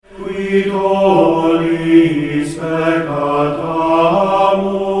tollis peccata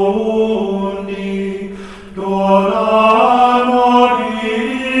mundi, dona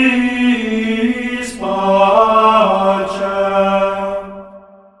nobis pacem.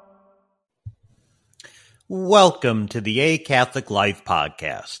 Welcome to the A Catholic Life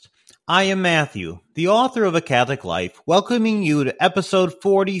podcast. I am Matthew, the author of A Catholic Life, welcoming you to episode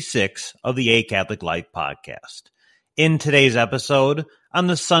 46 of the A Catholic Life podcast. In today's episode, on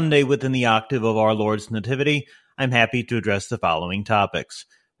the Sunday within the octave of our Lord's Nativity, I'm happy to address the following topics.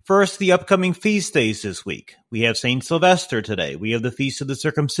 First, the upcoming feast days this week. We have St. Sylvester today. We have the Feast of the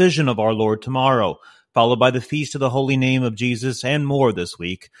Circumcision of our Lord tomorrow, followed by the Feast of the Holy Name of Jesus, and more this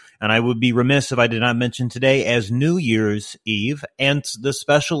week. And I would be remiss if I did not mention today as New Year's Eve and the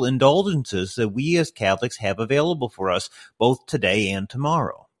special indulgences that we as Catholics have available for us both today and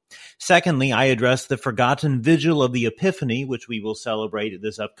tomorrow. Secondly, I address the forgotten Vigil of the Epiphany, which we will celebrate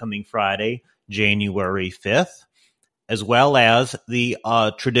this upcoming Friday, January 5th, as well as the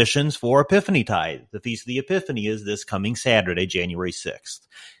traditions for Epiphany Tide. The Feast of the Epiphany is this coming Saturday, January 6th.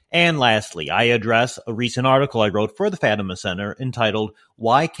 And lastly, I address a recent article I wrote for the Fatima Center entitled,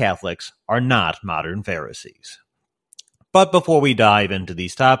 Why Catholics Are Not Modern Pharisees. But before we dive into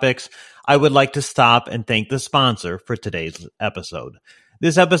these topics, I would like to stop and thank the sponsor for today's episode.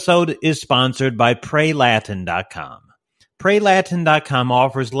 This episode is sponsored by PrayLatin.com. PrayLatin.com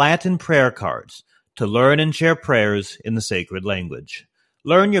offers Latin prayer cards to learn and share prayers in the sacred language.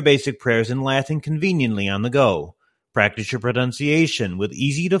 Learn your basic prayers in Latin conveniently on the go. Practice your pronunciation with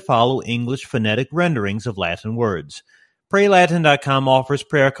easy-to-follow English phonetic renderings of Latin words. PrayLatin.com offers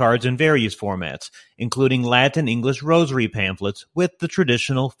prayer cards in various formats, including Latin-English rosary pamphlets with the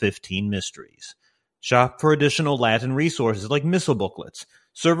traditional 15 mysteries. Shop for additional Latin resources like missal booklets,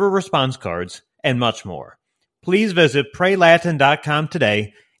 server response cards, and much more. Please visit PrayLatin.com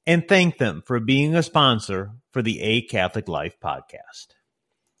today and thank them for being a sponsor for the A Catholic Life podcast.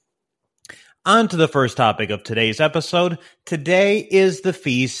 On to the first topic of today's episode. Today is the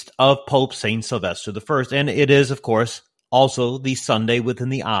feast of Pope St. Sylvester I, and it is, of course, also the Sunday within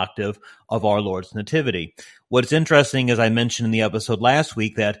the octave of our Lord's Nativity. What's interesting, as I mentioned in the episode last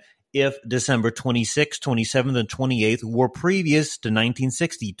week, that if December 26th, 27th, and 28th were previous to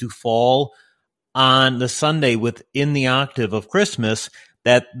 1960 to fall on the Sunday within the octave of Christmas,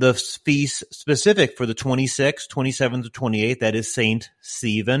 that the feast specific for the 26th, 27th, and 28th, that is St.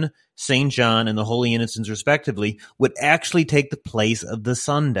 Stephen, St. John, and the Holy Innocents respectively, would actually take the place of the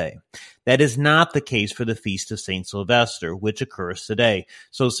Sunday. That is not the case for the Feast of St. Sylvester, which occurs today.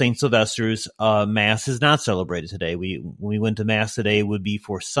 So St. Sylvester's Mass is not celebrated today. When we went to Mass today, it would be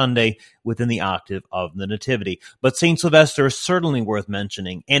for Sunday within the octave of the Nativity. But St. Sylvester is certainly worth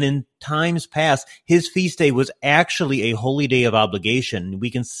mentioning. And in times past, his feast day was actually a holy day of obligation.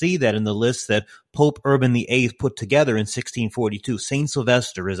 We can see that in the list that Pope Urban VIII put together in 1642. St.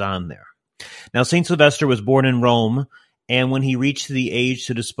 Sylvester is on there. Now, St. Sylvester was born in Rome, and when he reached the age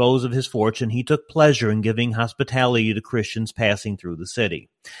to dispose of his fortune, he took pleasure in giving hospitality to Christians passing through the city.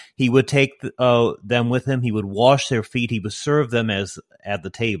 He would take them with him. He would wash their feet. He would serve them as at the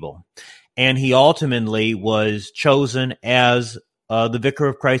table. And he ultimately was chosen as the Vicar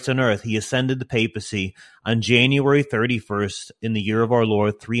of Christ on earth. He ascended the papacy on January 31st in the year of our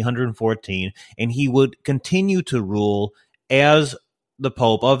Lord, 314, and he would continue to rule as the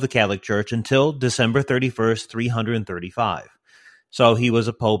Pope of the Catholic Church until December 31st, 335. So he was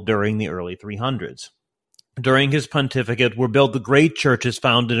a Pope during the early 300s. During his pontificate were built the great churches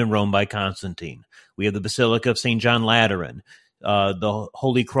founded in Rome by Constantine. We have the Basilica of St. John Lateran, the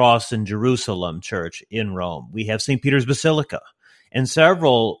Holy Cross in Jerusalem Church in Rome. We have St. Peter's Basilica. And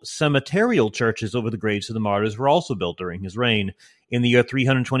several cemeterial churches over the graves of the martyrs were also built during his reign. In the year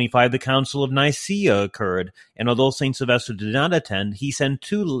 325, the Council of Nicaea occurred, and although St. Sylvester did not attend, he sent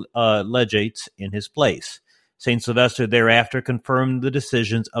two legates in his place. St. Sylvester thereafter confirmed the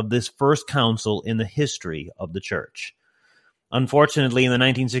decisions of this first council in the history of the Church. Unfortunately, in the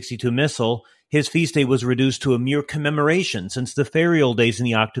 1962 Missal, his feast day was reduced to a mere commemoration, since the ferial days in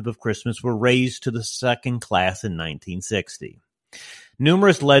the octave of Christmas were raised to the second class in 1960.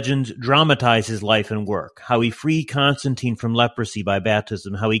 Numerous legends dramatize his life and work, how he freed Constantine from leprosy by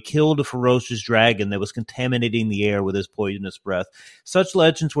baptism, how he killed a ferocious dragon that was contaminating the air with his poisonous breath. Such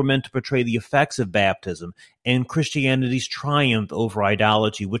legends were meant to portray the effects of baptism and Christianity's triumph over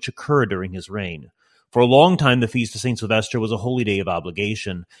idolatry, which occurred during his reign. For a long time, the Feast of St. Sylvester was a holy day of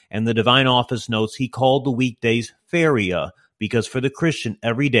obligation, and the Divine Office notes he called the weekdays feria, because for the Christian,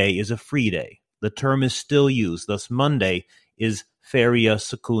 every day is a free day. The term is still used, thus Monday is feria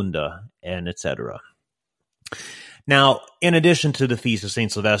secunda, and etc. Now, in addition to the Feast of St.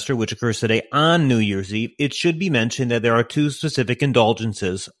 Sylvester, which occurs today on New Year's Eve, it should be mentioned that there are two specific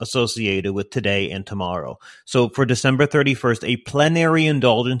indulgences associated with today and tomorrow. So for December 31st, a plenary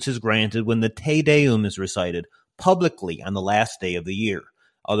indulgence is granted when the Te Deum is recited publicly on the last day of the year.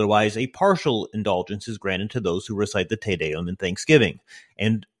 Otherwise, a partial indulgence is granted to those who recite the Te Deum in Thanksgiving.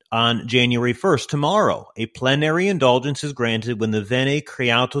 And on January 1st, tomorrow, a plenary indulgence is granted when the Veni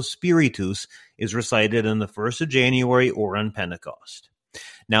Creator Spiritus is recited on the 1st of January or on Pentecost.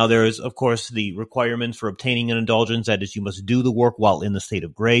 Now, there is, of course, the requirements for obtaining an indulgence. That is, you must do the work while in the state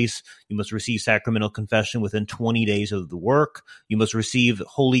of grace. You must receive sacramental confession within 20 days of the work. You must receive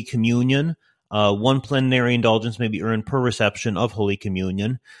Holy Communion. One plenary indulgence may be earned per reception of Holy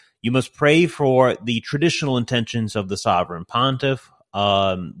Communion. You must pray for the traditional intentions of the Sovereign Pontiff,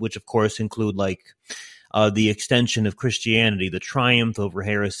 which of course include the extension of Christianity, the triumph over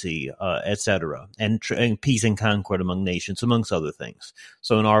heresy, etc., and peace and concord among nations, amongst other things.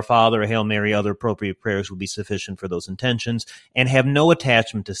 So in Our Father, Hail Mary, other appropriate prayers will be sufficient for those intentions and have no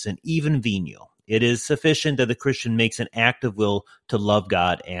attachment to sin, even venial. It is sufficient that the Christian makes an active will to love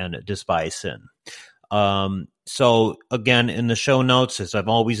God and despise sin. So again, in the show notes, as I'm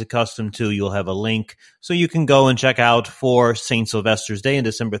always accustomed to, you'll have a link so you can go and check out for St. Sylvester's Day on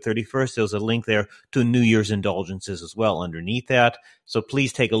December 31st. There's a link there to New Year's indulgences as well underneath that. So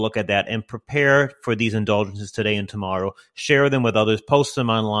please take a look at that and prepare for these indulgences today and tomorrow. Share them with others, post them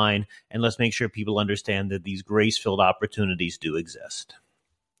online, and let's make sure people understand that these grace-filled opportunities do exist.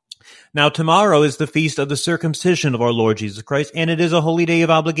 Now, tomorrow is the feast of the circumcision of our Lord Jesus Christ, and it is a holy day of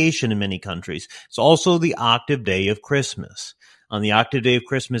obligation in many countries. It's also the octave day of Christmas. On the octave day of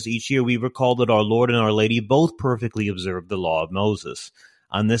Christmas each year, we recall that our Lord and Our Lady both perfectly observed the law of Moses.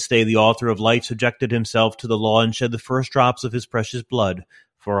 On this day, the author of light subjected himself to the law and shed the first drops of his precious blood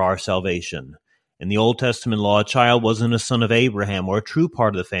for our salvation. In the Old Testament law, a child wasn't a son of Abraham or a true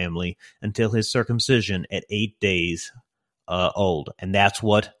part of the family until his circumcision at 8 days old, and that's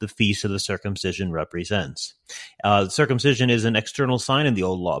what the Feast of the Circumcision represents. Circumcision is an external sign in the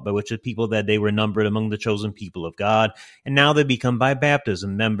old law by which the people that they were numbered among the chosen people of God, and now they become by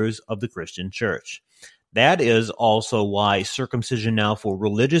baptism members of the Christian church. That is also why circumcision now for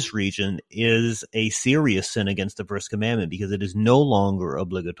religious reason is a serious sin against the first commandment, because it is no longer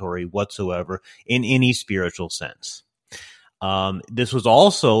obligatory whatsoever in any spiritual sense. This was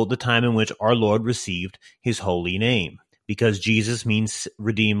also the time in which our Lord received his holy name. Because Jesus means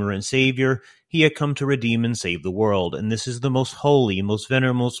Redeemer and Savior, he had come to redeem and save the world. And this is the most holy, most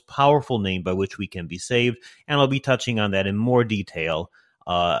venerable, most powerful name by which we can be saved. And I'll be touching on that in more detail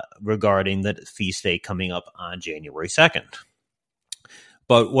regarding the feast day coming up on January 2nd.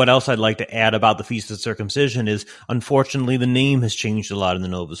 But what else I'd like to add about the Feast of Circumcision is, unfortunately, the name has changed a lot in the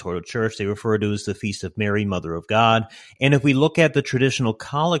Novus Ordo Church. They refer to it as the Feast of Mary, Mother of God. And if we look at the traditional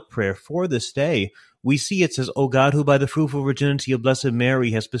collect prayer for this day, we see it says, O God, who by the fruitful virginity of Blessed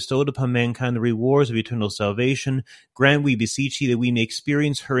Mary has bestowed upon mankind the rewards of eternal salvation, grant, we beseech thee, that we may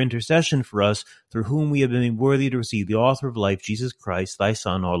experience her intercession for us, through whom we have been made worthy to receive the author of life, Jesus Christ, thy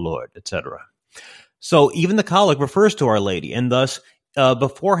Son, our Lord, etc. So even the collect refers to Our Lady, and thus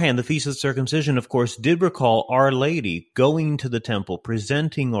beforehand, the Feast of Circumcision, of course, did recall Our Lady going to the temple,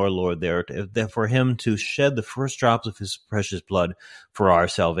 presenting our Lord there for him to shed the first drops of his precious blood for our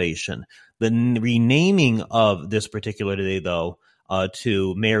salvation. The renaming of this particular day, though,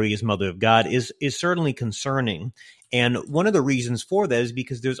 to Mary as Mother of God is certainly concerning. And one of the reasons for that is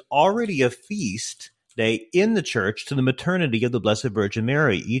because there's already a feast day in the church to the maternity of the Blessed Virgin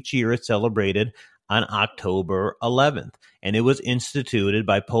Mary. Each year it's celebrated on October 11th, and it was instituted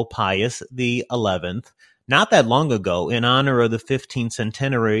by Pope Pius XI not that long ago in honor of the 15th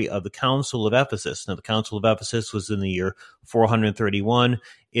centenary of the Council of Ephesus. Now, the Council of Ephesus was in the year 431.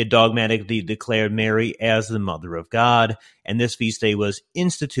 It dogmatically declared Mary as the Mother of God, and this feast day was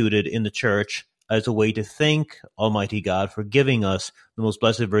instituted in the church as a way to thank Almighty God for giving us the Most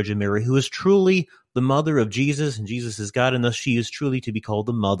Blessed Virgin Mary, who is truly the mother of Jesus, and Jesus is God, and thus she is truly to be called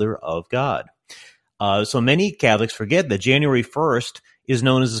the Mother of God. So many Catholics forget that January 1st is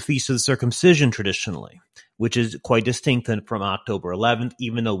known as the Feast of the Circumcision traditionally, which is quite distinct from October 11th,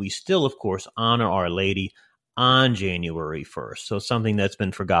 even though we still, of course, honor Our Lady on January 1st. So something that's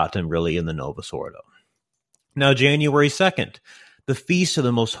been forgotten really in the Novus Ordo. Now, January 2nd, the Feast of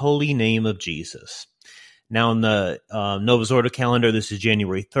the Most Holy Name of Jesus. Now, in the Novus Ordo calendar, this is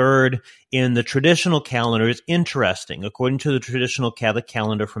January 3rd. In the traditional calendar, it's interesting. According to the traditional Catholic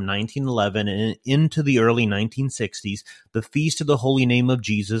calendar from 1911 and into the early 1960s, the Feast of the Holy Name of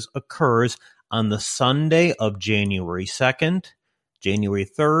Jesus occurs on the Sunday of January 2nd, January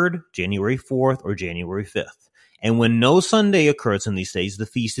 3rd, January 4th, or January 5th. And when no Sunday occurs in these days, the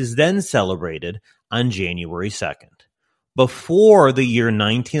feast is then celebrated on January 2nd. Before the year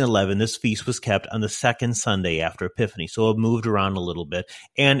 1911, this feast was kept on the second Sunday after Epiphany, so it moved around a little bit.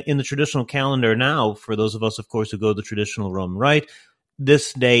 And in the traditional calendar now, for those of us, of course, who go the traditional Roman rite,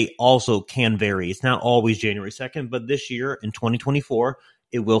 this day also can vary. It's not always January 2nd, but this year, in 2024,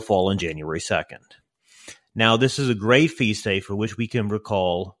 it will fall on January 2nd. Now, this is a great feast day for which we can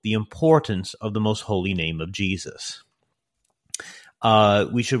recall the importance of the most holy name of Jesus.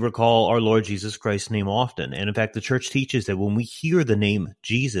 We should recall our Lord Jesus Christ's name often. And in fact, the church teaches that when we hear the name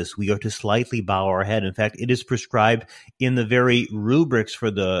Jesus, we are to slightly bow our head. In fact, it is prescribed in the very rubrics for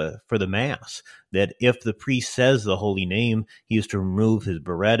the Mass that if the priest says the holy name, he is to remove his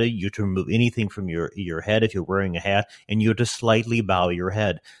biretta, you're to remove anything from your head if you're wearing a hat, and you're to slightly bow your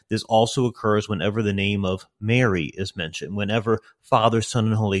head. This also occurs whenever the name of Mary is mentioned, whenever Father, Son,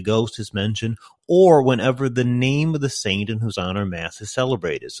 and Holy Ghost is mentioned, or whenever the name of the saint in whose honor Mass is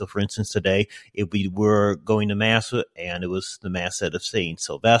celebrated. So, for instance, today, if we were going to Mass and it was the Mass said of Saint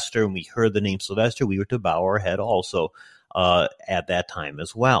Sylvester, and we heard the name Sylvester, we were to bow our head also at that time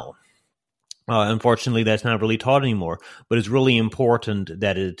as well. Unfortunately, that's not really taught anymore, but it's really important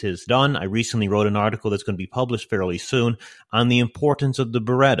that it is done. I recently wrote an article that's going to be published fairly soon on the importance of the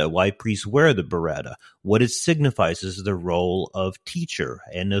biretta, why priests wear the biretta, what it signifies as the role of teacher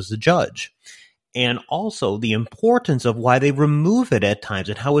and as the judge, and also the importance of why they remove it at times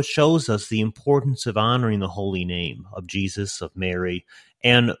and how it shows us the importance of honoring the holy name of Jesus, of Mary,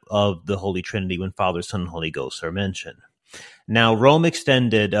 and of the Holy Trinity when Father, Son, and Holy Ghost are mentioned. Now, Rome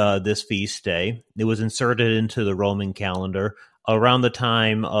extended this feast day. It was inserted into the Roman calendar around the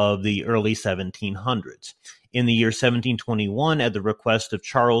time of the early 1700s. In the year 1721, at the request of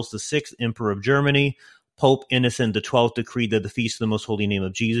Charles VI, Emperor of Germany, Pope Innocent XII decreed that the Feast of the Most Holy Name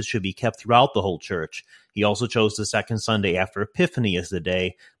of Jesus should be kept throughout the whole church. He also chose the second Sunday after Epiphany as the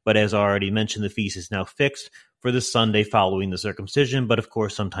day, but as I already mentioned, the feast is now fixed for the Sunday following the circumcision, but of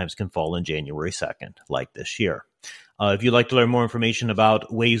course sometimes can fall on January 2nd, like this year. If you'd like to learn more information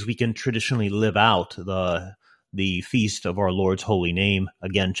about ways we can traditionally live out the feast of our Lord's holy name,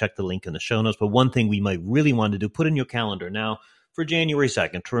 again, check the link in the show notes. But one thing we might really want to do, put in your calendar now for January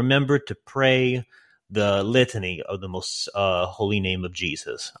 2nd, to remember to pray the litany of the most holy name of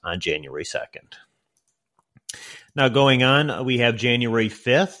Jesus on January 2nd. Now, going on, we have January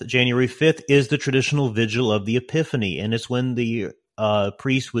 5th. January 5th is the traditional vigil of the Epiphany, and it's when the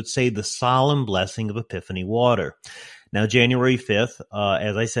priest would say the solemn blessing of Epiphany water. Now, January 5th,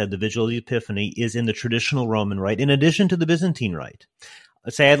 as I said, the Vigil of the Epiphany is in the traditional Roman rite, in addition to the Byzantine rite.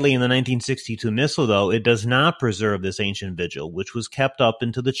 Sadly, in the 1962 Missal, though, it does not preserve this ancient vigil, which was kept up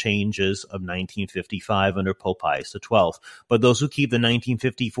until the changes of 1955 under Pope Pius XII. But those who keep the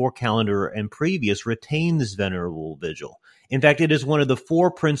 1954 calendar and previous retain this venerable vigil. In fact, it is one of the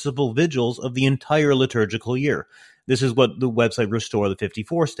four principal vigils of the entire liturgical year. This is what the website Restore the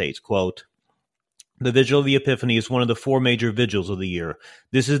 54 states, quote, "The Vigil of the Epiphany is one of the four major vigils of the year.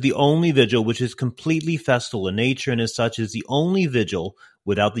 This is the only vigil which is completely festal in nature, and as such is the only vigil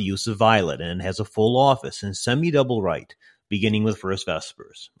without the use of violet, and has a full office in semi-double rite, beginning with first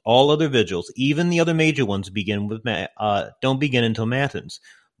vespers. All other vigils, even the other major ones, don't begin until matins,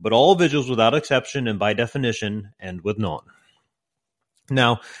 but all vigils without exception and by definition end with none."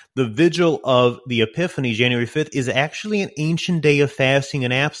 Now, the Vigil of the Epiphany, January 5th, is actually an ancient day of fasting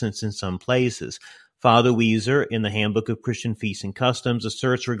and abstinence in some places. Father Weiser, in the Handbook of Christian Feasts and Customs,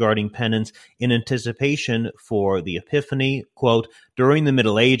 asserts regarding penance in anticipation for the Epiphany, quote, "During the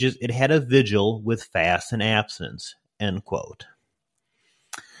Middle Ages, it had a vigil with fast and abstinence," end quote.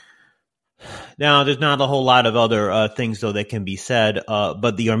 Now, there's not a whole lot of other things, though, that can be said,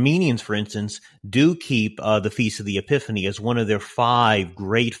 but the Armenians, for instance, do keep the Feast of the Epiphany as one of their 5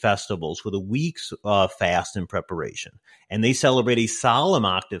 great festivals with a week's fast in preparation. And they celebrate a solemn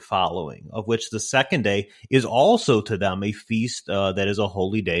octave following, of which the second day is also to them a feast that is a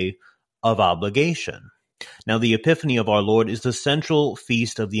holy day of obligation. Now, the Epiphany of our Lord is the central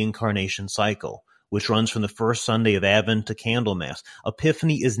feast of the Incarnation cycle, which runs from the first Sunday of Advent to Candlemas.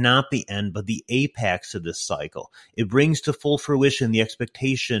 Epiphany is not the end, but the apex of this cycle. It brings to full fruition the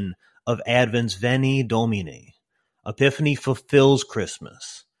expectation of Advent's Veni Domine. Epiphany fulfills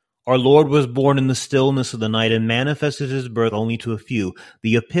Christmas. Our Lord was born in the stillness of the night and manifested his birth only to a few.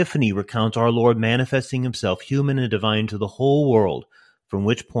 The Epiphany recounts our Lord manifesting himself, human and divine, to the whole world, from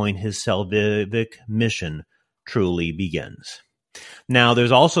which point his salvific mission truly begins. Now,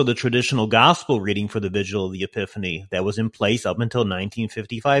 there's also the traditional gospel reading for the Vigil of the Epiphany that was in place up until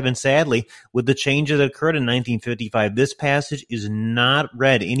 1955. And sadly, with the changes that occurred in 1955, this passage is not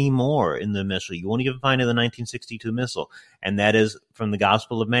read anymore in the Missal. You won't even find it in the 1962 Missal. And that is from the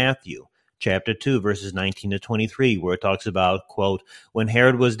Gospel of Matthew, chapter 2, verses 19 to 23, where it talks about, quote, "When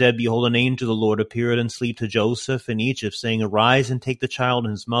Herod was dead, behold, an angel of the Lord appeared in sleep to Joseph in Egypt, saying, Arise and take the child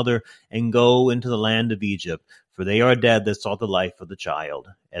and his mother and go into the land of Egypt, for they are dead that sought the life of the child,"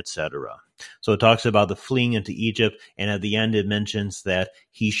 etc. So it talks about the fleeing into Egypt, and at the end it mentions that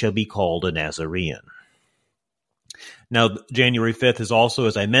he shall be called a Nazarene. Now, January 5th is also,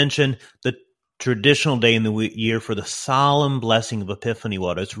 as I mentioned, the traditional day in the year for the solemn blessing of Epiphany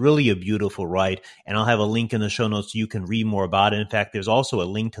water. It's really a beautiful rite, and I'll have a link in the show notes so you can read more about it. In fact, there's also a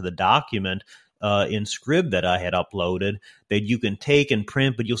link to the document in Scrib that I had uploaded that you can take and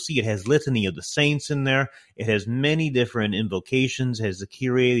print, but you'll see it has litany of the saints in there. It has many different invocations. It has the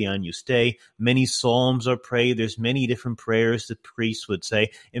Kyrie, the Agnus Dei. Many psalms are prayed. There's many different prayers the priests would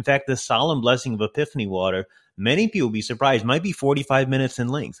say. In fact, the solemn blessing of Epiphany water, many people will be surprised, might be 45 minutes in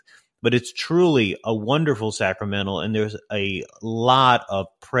length. But it's truly a wonderful sacramental, and there's a lot of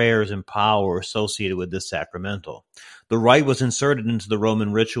prayers and power associated with this sacramental. The rite was inserted into the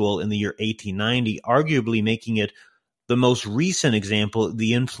Roman ritual in the year 1890, arguably making it the most recent example of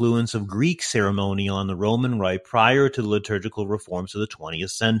the influence of Greek ceremonial on the Roman rite prior to the liturgical reforms of the 20th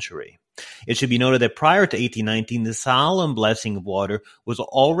century. It should be noted that prior to 1819, the solemn blessing of water was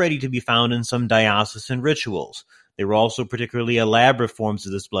already to be found in some diocesan rituals. There were also particularly elaborate forms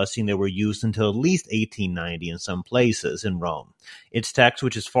of this blessing that were used until at least 1890 in some places in Rome. Its text,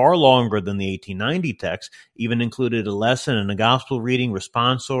 which is far longer than the 1890 text, even included a lesson and a gospel reading,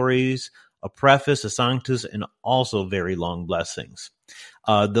 responsories, a preface, a sanctus, and also very long blessings.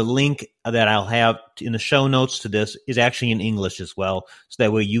 The link that I'll have in the show notes to this is actually in English as well, so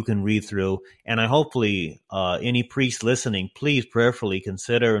that way you can read through. And I hopefully, any priest listening, please prayerfully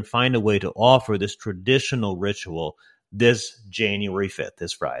consider and find a way to offer this traditional ritual this January 5th,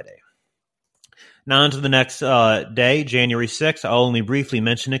 this Friday. Now on to the next day, January 6th. I'll only briefly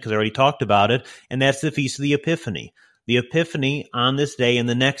mention it because I already talked about it, and that's the Feast of the Epiphany. The Epiphany on this day and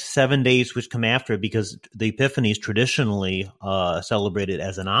the next 7 days which come after it, because the Epiphany is traditionally celebrated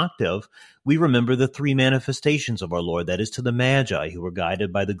as an octave, we remember the three manifestations of our Lord, that is to the Magi who were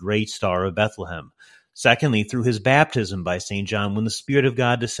guided by the great star of Bethlehem. Secondly, through his baptism by St. John when the Spirit of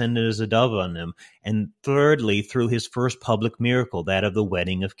God descended as a dove on him. And thirdly, through his first public miracle, that of the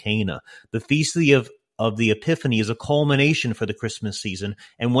wedding of Cana. The Feast of the Epiphany is a culmination for the Christmas season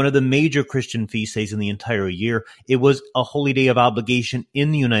and one of the major Christian feast days in the entire year. It was a holy day of obligation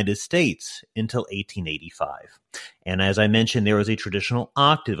in the United States until 1885. And as I mentioned, there is a traditional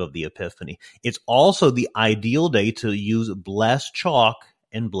octave of the Epiphany. It's also the ideal day to use blessed chalk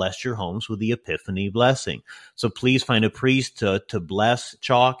and bless your homes with the Epiphany blessing. So please find a priest to bless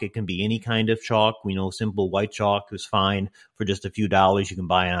chalk. It can be any kind of chalk. We know simple white chalk is fine for just a few dollars. You can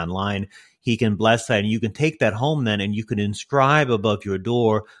buy it online. He can bless that, and you can take that home then, and you can inscribe above your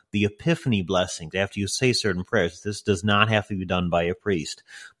door the Epiphany blessings after you say certain prayers. This does not have to be done by a priest,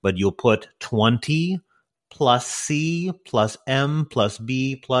 but you'll put 20 plus C plus M plus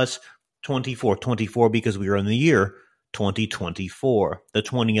B plus 24. 24 because we are in the year 2024. The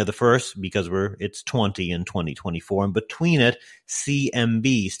 20 of the first because it's 20 in 2024. And between it,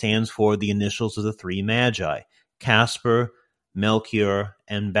 CMB stands for the initials of the three Magi, Casper, Melchior,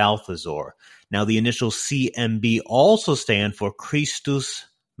 and Balthazar. Now, the initials CMB also stand for Christus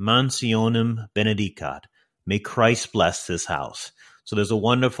Mansionem Benedicat. May Christ bless this house. So there's a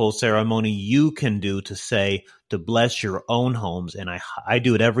wonderful ceremony you can do to bless your own homes, and I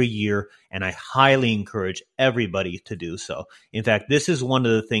do it every year, and I highly encourage everybody to do so. In fact, this is one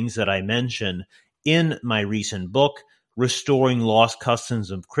of the things that I mention in my recent book, Restoring Lost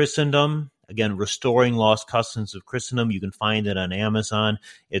Customs of Christendom. Again, Restoring Lost Customs of Christendom. You can find it on Amazon.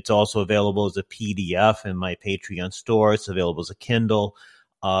 It's also available as a PDF in my Patreon store. It's available as a Kindle.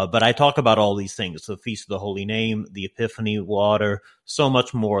 But I talk about all these things, the Feast of the Holy Name, the Epiphany water, so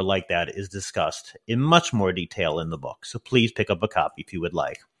much more like that is discussed in much more detail in the book. So please pick up a copy if you would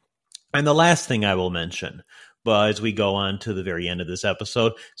like. And the last thing I will mention, but as we go on to the very end of this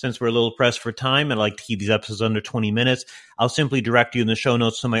episode, since we're a little pressed for time, and I like to keep these episodes under 20 minutes, I'll simply direct you in the show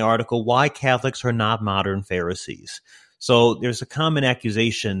notes to my article, Why Catholics Are Not Modern Pharisees. So there's a common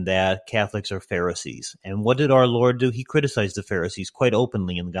accusation that Catholics are Pharisees. And what did our Lord do? He criticized the Pharisees quite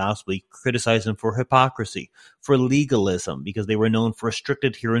openly in the gospel. He criticized them for hypocrisy, for legalism, because they were known for a strict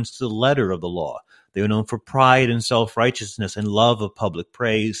adherence to the letter of the law. They were known for pride and self-righteousness and love of public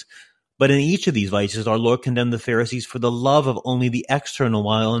praise. But in each of these vices, our Lord condemned the Pharisees for the love of only the external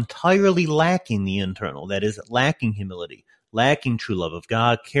while entirely lacking the internal, that is, lacking humility, lacking true love of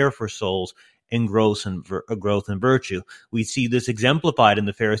God, care for souls, and growth in virtue. We see this exemplified in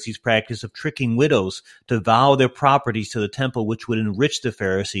the Pharisees' practice of tricking widows to vow their properties to the temple, which would enrich the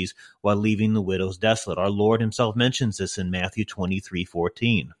Pharisees while leaving the widows desolate. Our Lord himself mentions this in Matthew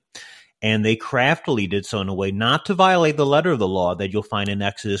 23:14. And they craftily did so in a way not to violate the letter of the law that you'll find in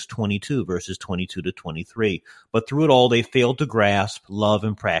Exodus 22, verses 22 to 23. But through it all, they failed to grasp, love,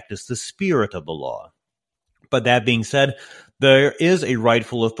 and practice the spirit of the law. But that being said, there is a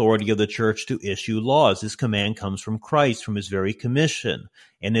rightful authority of the church to issue laws. This command comes from Christ, from his very commission.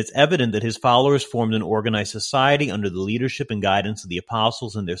 And it's evident that his followers formed an organized society under the leadership and guidance of the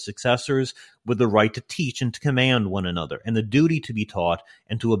apostles and their successors, with the right to teach and to command one another, and the duty to be taught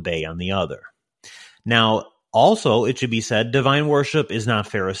and to obey on the other. Now, also, it should be said, divine worship is not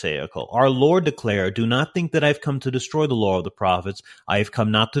Pharisaical. Our Lord declared, "Do not think that I have come to destroy the law of the prophets. I have come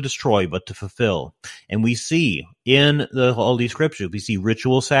not to destroy, but to fulfill." And we see in the Holy Scripture, we see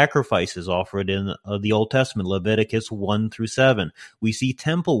ritual sacrifices offered in the Old Testament, Leviticus 1 through 7. We see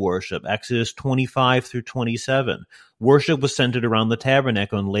temple worship, Exodus 25 through 27. Worship was centered around the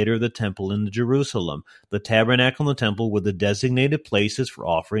tabernacle and later the temple in Jerusalem. The tabernacle and the temple were the designated places for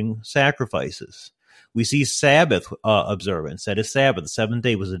offering sacrifices. We see Sabbath observance. That is Sabbath. The seventh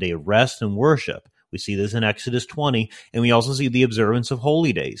day was a day of rest and worship. We see this in Exodus 20, and we also see the observance of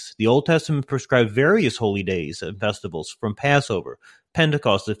holy days. The Old Testament prescribed various holy days and festivals, from Passover,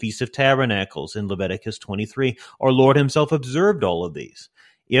 Pentecost, the Feast of Tabernacles in Leviticus 23. Our Lord himself observed all of these.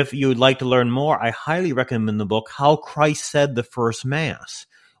 If you would like to learn more, I highly recommend the book, How Christ Said the First Mass,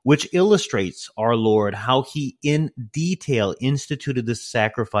 which illustrates our Lord, how he in detail instituted the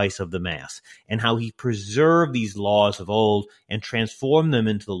sacrifice of the Mass and how he preserved these laws of old and transformed them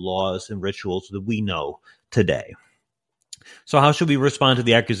into the laws and rituals that we know today. So how should we respond to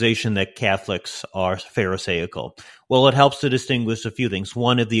the accusation that Catholics are Pharisaical? Well, it helps to distinguish a few things.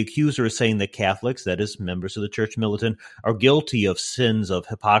 One, if the accuser is saying that Catholics, that is, members of the Church Militant, are guilty of sins of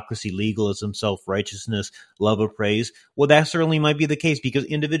hypocrisy, legalism, self-righteousness, love of praise, well, that certainly might be the case because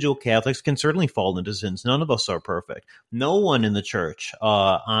individual Catholics can certainly fall into sins. None of us are perfect. No one in the church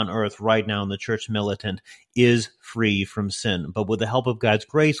on earth right now in the Church Militant is free from sin. But with the help of God's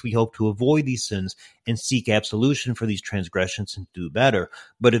grace, we hope to avoid these sins and seek absolution for these transgressions and do better.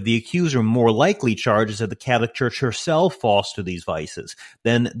 But if the accuser more likely charges that the Catholic Church herself falls to these vices,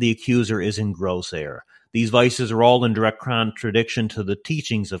 then the accuser is in gross error. These vices are all in direct contradiction to the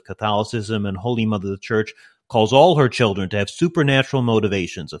teachings of Catholicism, and Holy Mother of the Church calls all her children to have supernatural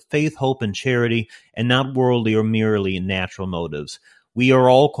motivations of faith, hope, and charity, and not worldly or merely natural motives. We are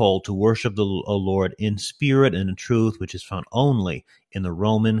all called to worship the Lord in spirit and in truth, which is found only in the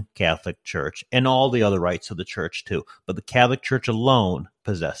Roman Catholic Church, and all the other rites of the Church too. But the Catholic Church alone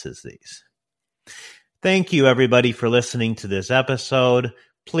possesses these. Thank you, everybody, for listening to this episode.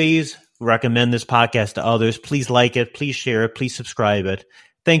 Please recommend this podcast to others. Please like it. Please share it. Please subscribe it.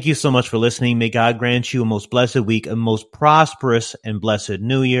 Thank you so much for listening. May God grant you a most blessed week, a most prosperous and blessed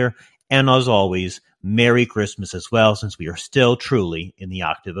New Year. And as always, Merry Christmas as well, since we are still truly in the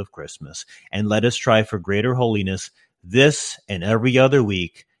octave of Christmas. And let us strive for greater holiness this and every other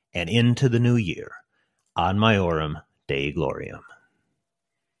week and into the new year. Ad Maiorem Dei Gloriam.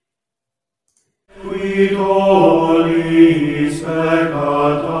 Qui tollis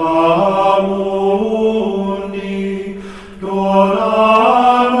peccata mundi, dona